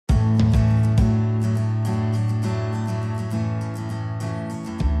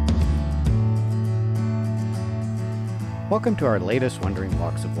Welcome to our latest Wandering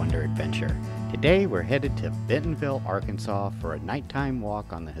Walks of Wonder adventure. Today we're headed to Bentonville, Arkansas for a nighttime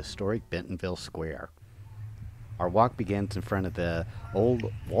walk on the historic Bentonville Square. Our walk begins in front of the old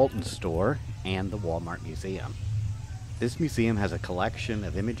Walton store and the Walmart Museum. This museum has a collection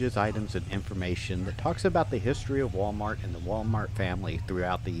of images, items, and information that talks about the history of Walmart and the Walmart family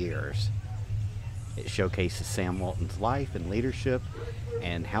throughout the years. It showcases Sam Walton's life and leadership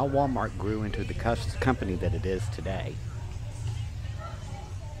and how Walmart grew into the company that it is today.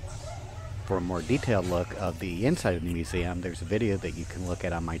 For a more detailed look of the inside of the museum, there's a video that you can look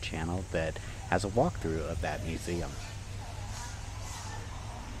at on my channel that has a walkthrough of that museum.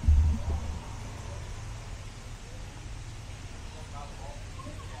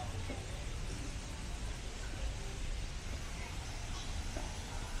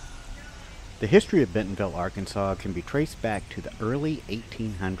 The history of Bentonville, Arkansas can be traced back to the early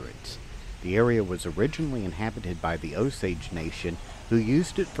 1800s. The area was originally inhabited by the Osage Nation, who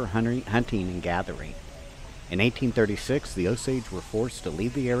used it for hunting and gathering. In 1836, the Osage were forced to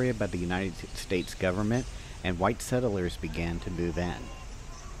leave the area by the United States government, and white settlers began to move in.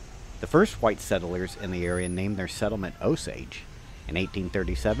 The first white settlers in the area named their settlement Osage. In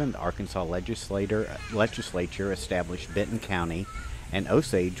 1837, the Arkansas legislature established Benton County, and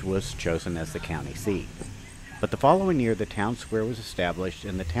Osage was chosen as the county seat. But the following year, the town square was established,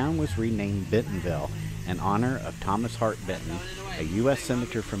 and the town was renamed Bentonville in honor of Thomas Hart Benton, a U.S.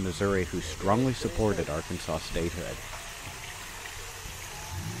 Senator from Missouri who strongly supported Arkansas statehood.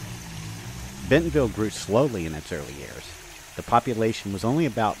 Bentonville grew slowly in its early years. The population was only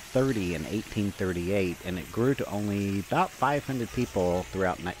about 30 in 1838, and it grew to only about 500 people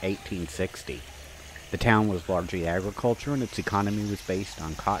throughout 1860. The town was largely agriculture, and its economy was based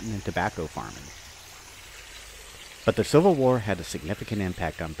on cotton and tobacco farming. But the Civil War had a significant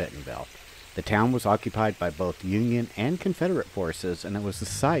impact on Bentonville. The town was occupied by both Union and Confederate forces, and it was the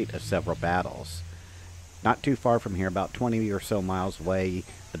site of several battles. Not too far from here, about 20 or so miles away,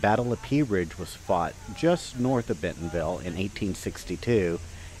 the Battle of Pea Ridge was fought just north of Bentonville in 1862,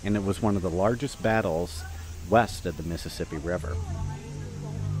 and it was one of the largest battles west of the Mississippi River.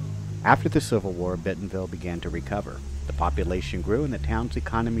 After the Civil War, Bentonville began to recover. The population grew and the town's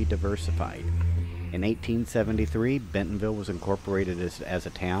economy diversified. In 1873, Bentonville was incorporated as a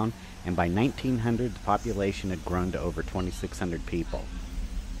town, and by 1900, the population had grown to over 2,600 people.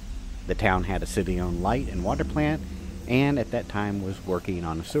 The town had a city-owned light and water plant, and at that time was working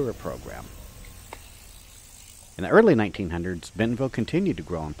on a sewer program. In the early 1900s, Bentonville continued to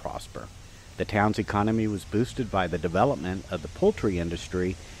grow and prosper. The town's economy was boosted by the development of the poultry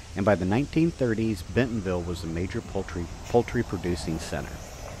industry, and by the 1930s, Bentonville was a major poultry producing center.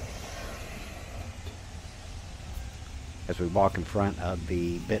 As we walk in front of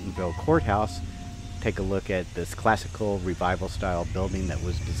the Bentonville Courthouse, take a look at this classical revival style building that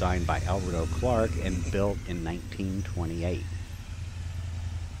was designed by Alfred Clark and built in 1928.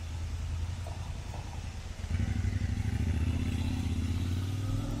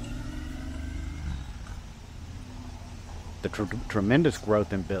 The tremendous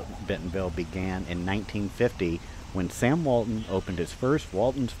growth in Bentonville began in 1950 when Sam Walton opened his first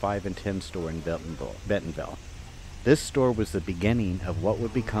Walton's 5 and 10 store in Bentonville. This store was the beginning of what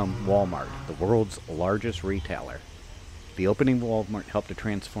would become Walmart, the world's largest retailer. The opening of Walmart helped to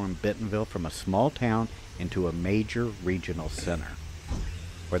transform Bentonville from a small town into a major regional center.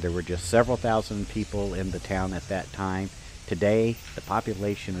 Where there were just several thousand people in the town at that time, today the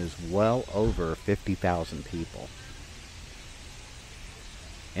population is well over 50,000 people.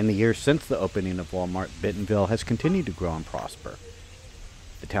 In the years since the opening of Walmart, Bentonville has continued to grow and prosper.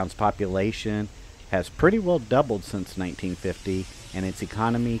 The town's population has pretty well doubled since 1950, and its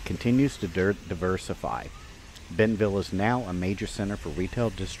economy continues to diversify. Bentonville is now a major center for retail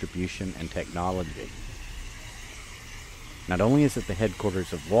distribution and technology. Not only is it the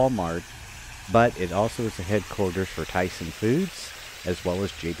headquarters of Walmart, but it also is the headquarters for Tyson Foods, as well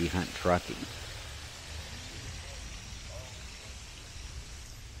as J.B. Hunt Trucking.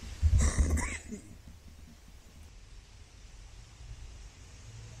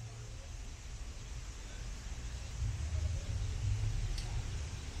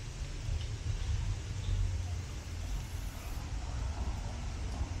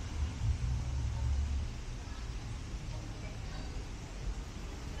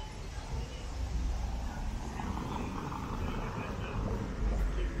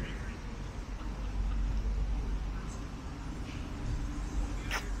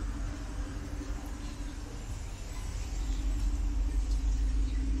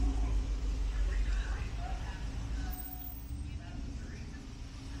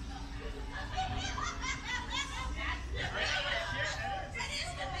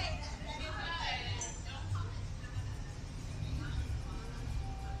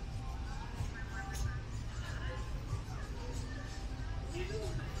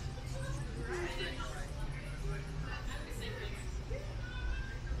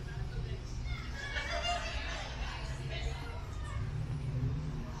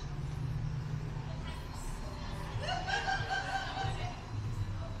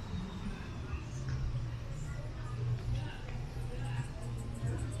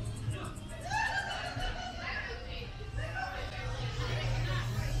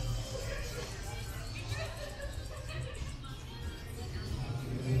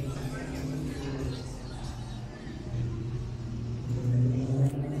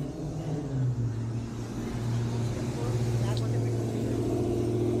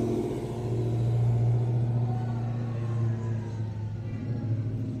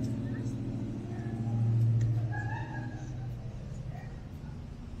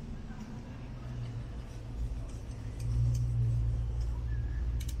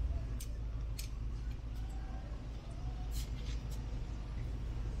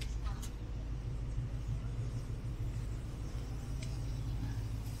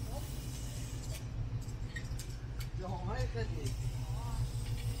 Kia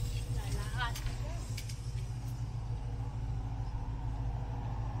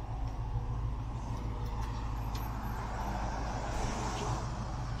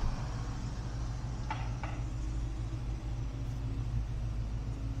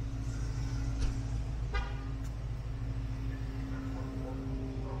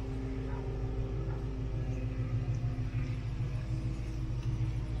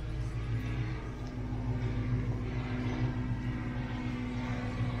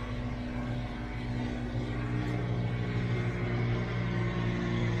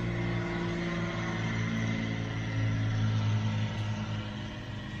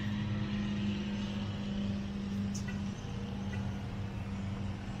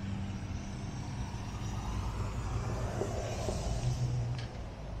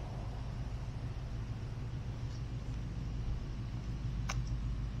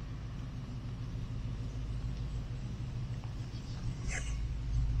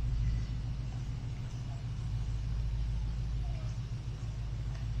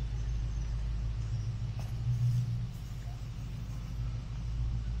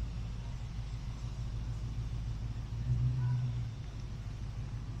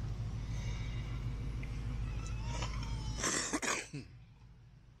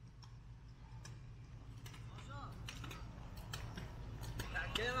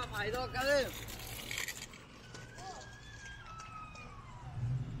mà phải rồi cả đi.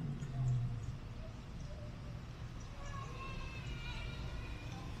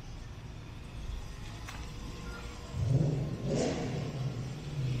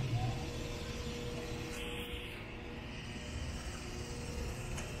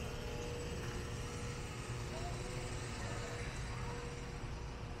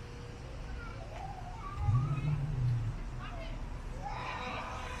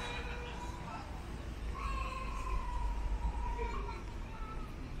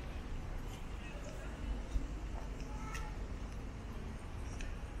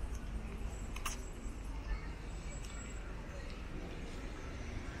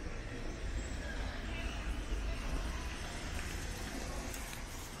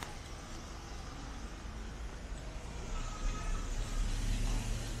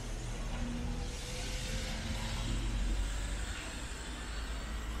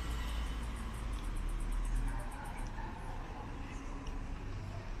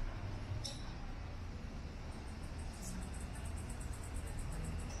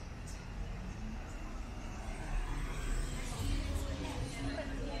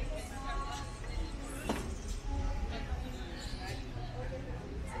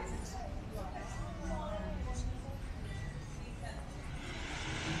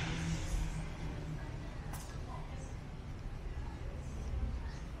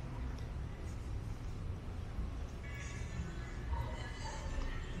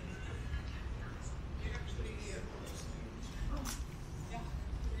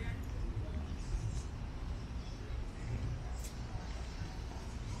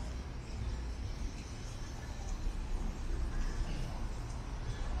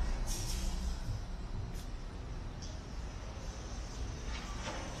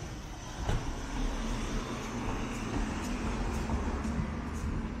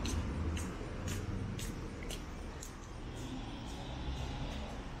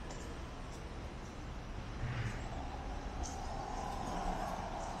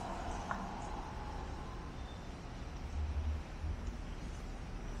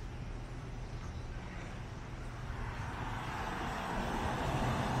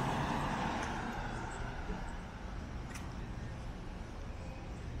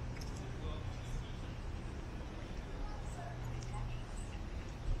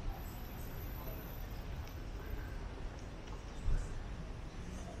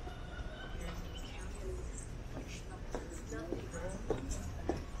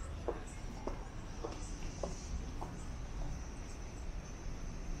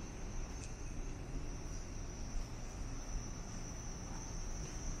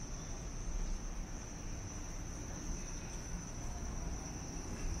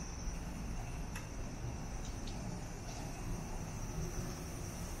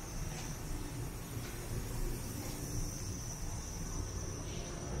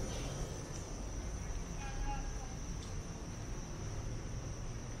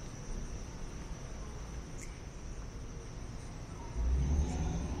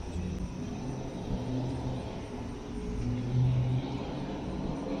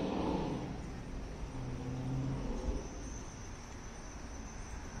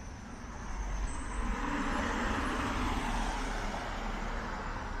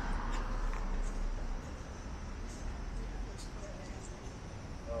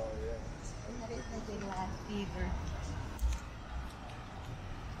 Either.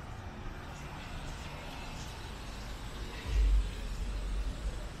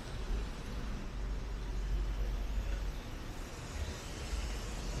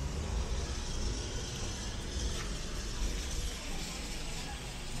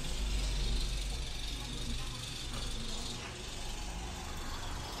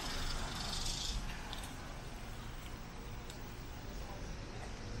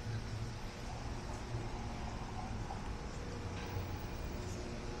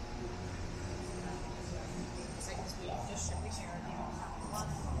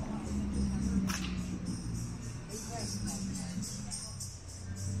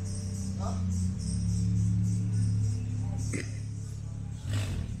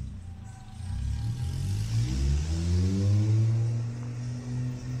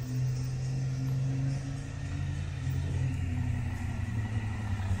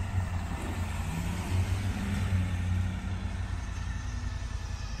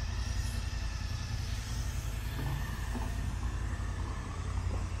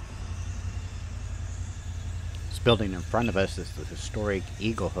 This building in front of us is the historic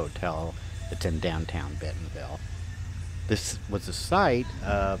Eagle Hotel that's in downtown Bentonville. This was the site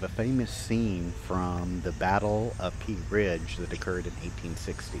of a famous scene from the Battle of Pea Ridge that occurred in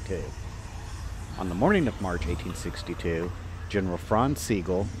 1862. On the morning of March 1862, General Franz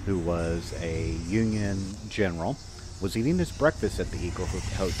Sigel, who was a Union general, was eating his breakfast at the Eagle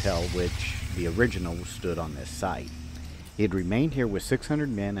Hotel, which the original stood on this site. He had remained here with 600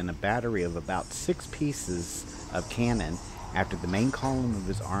 men and a battery of about 6 pieces of cannon after the main column of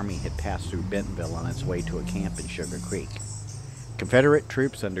his army had passed through Bentonville on its way to a camp in Sugar Creek. Confederate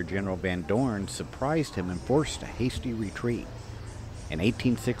troops under General Van Dorn surprised him and forced a hasty retreat. In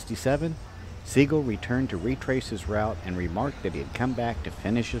 1867, Sigel returned to retrace his route and remarked that he had come back to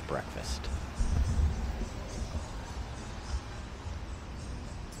finish his breakfast.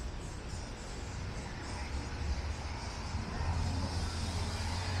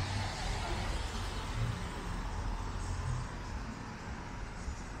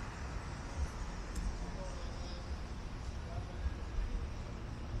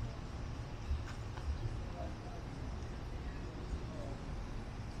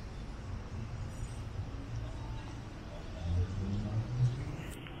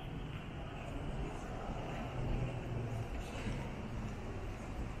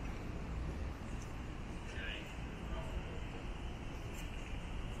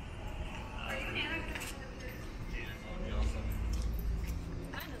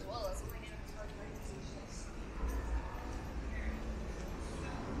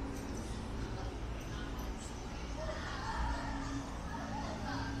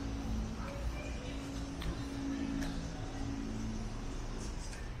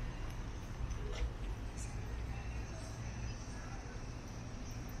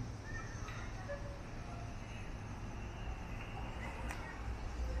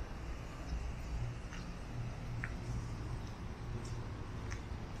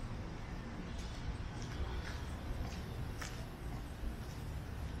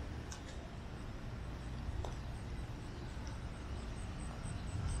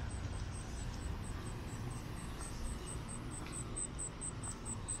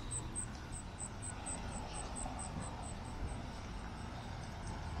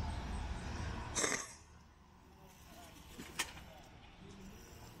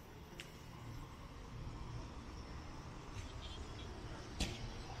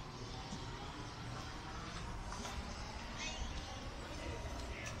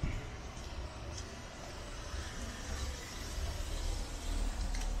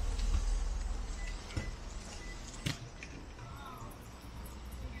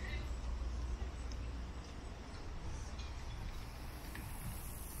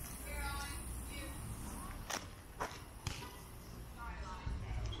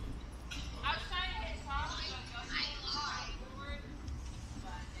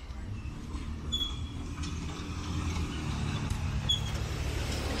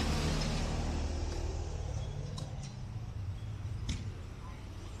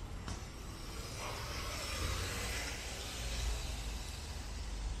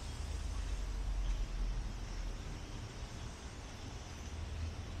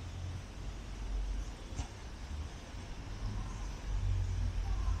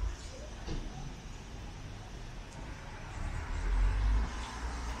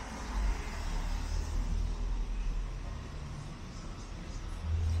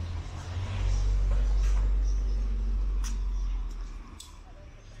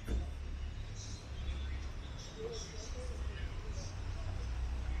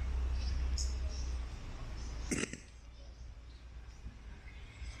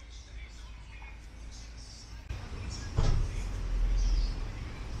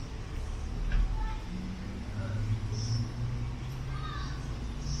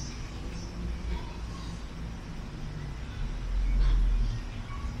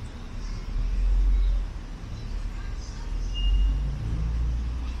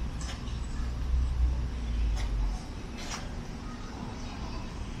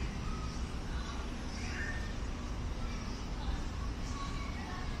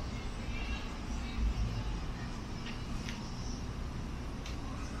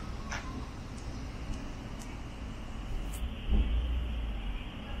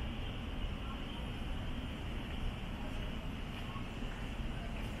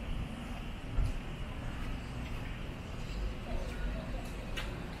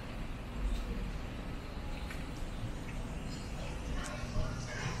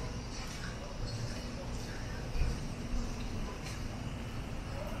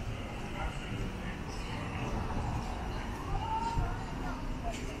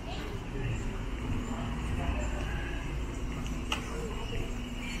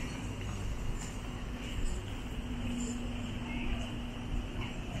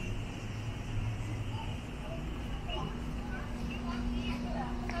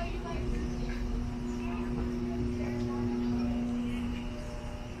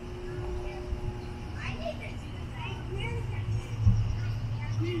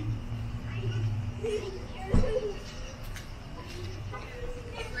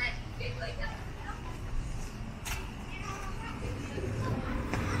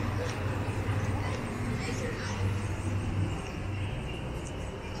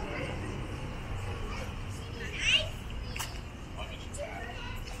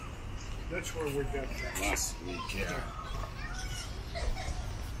 much more worked out last week, yeah.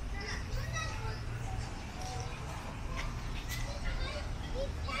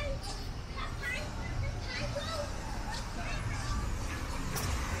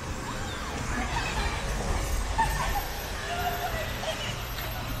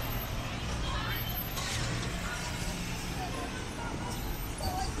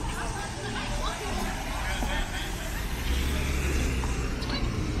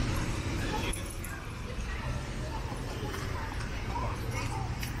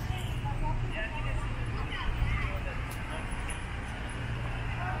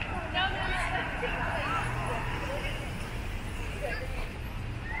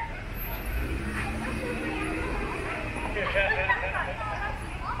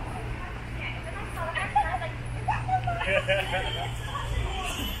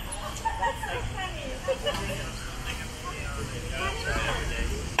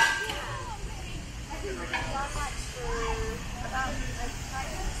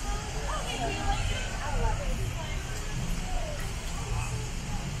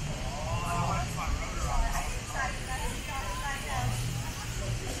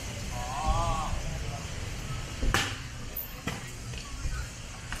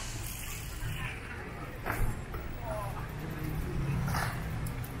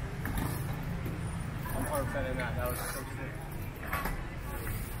 That was so sick.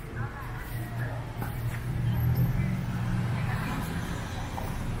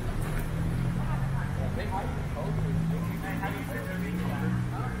 They might be totally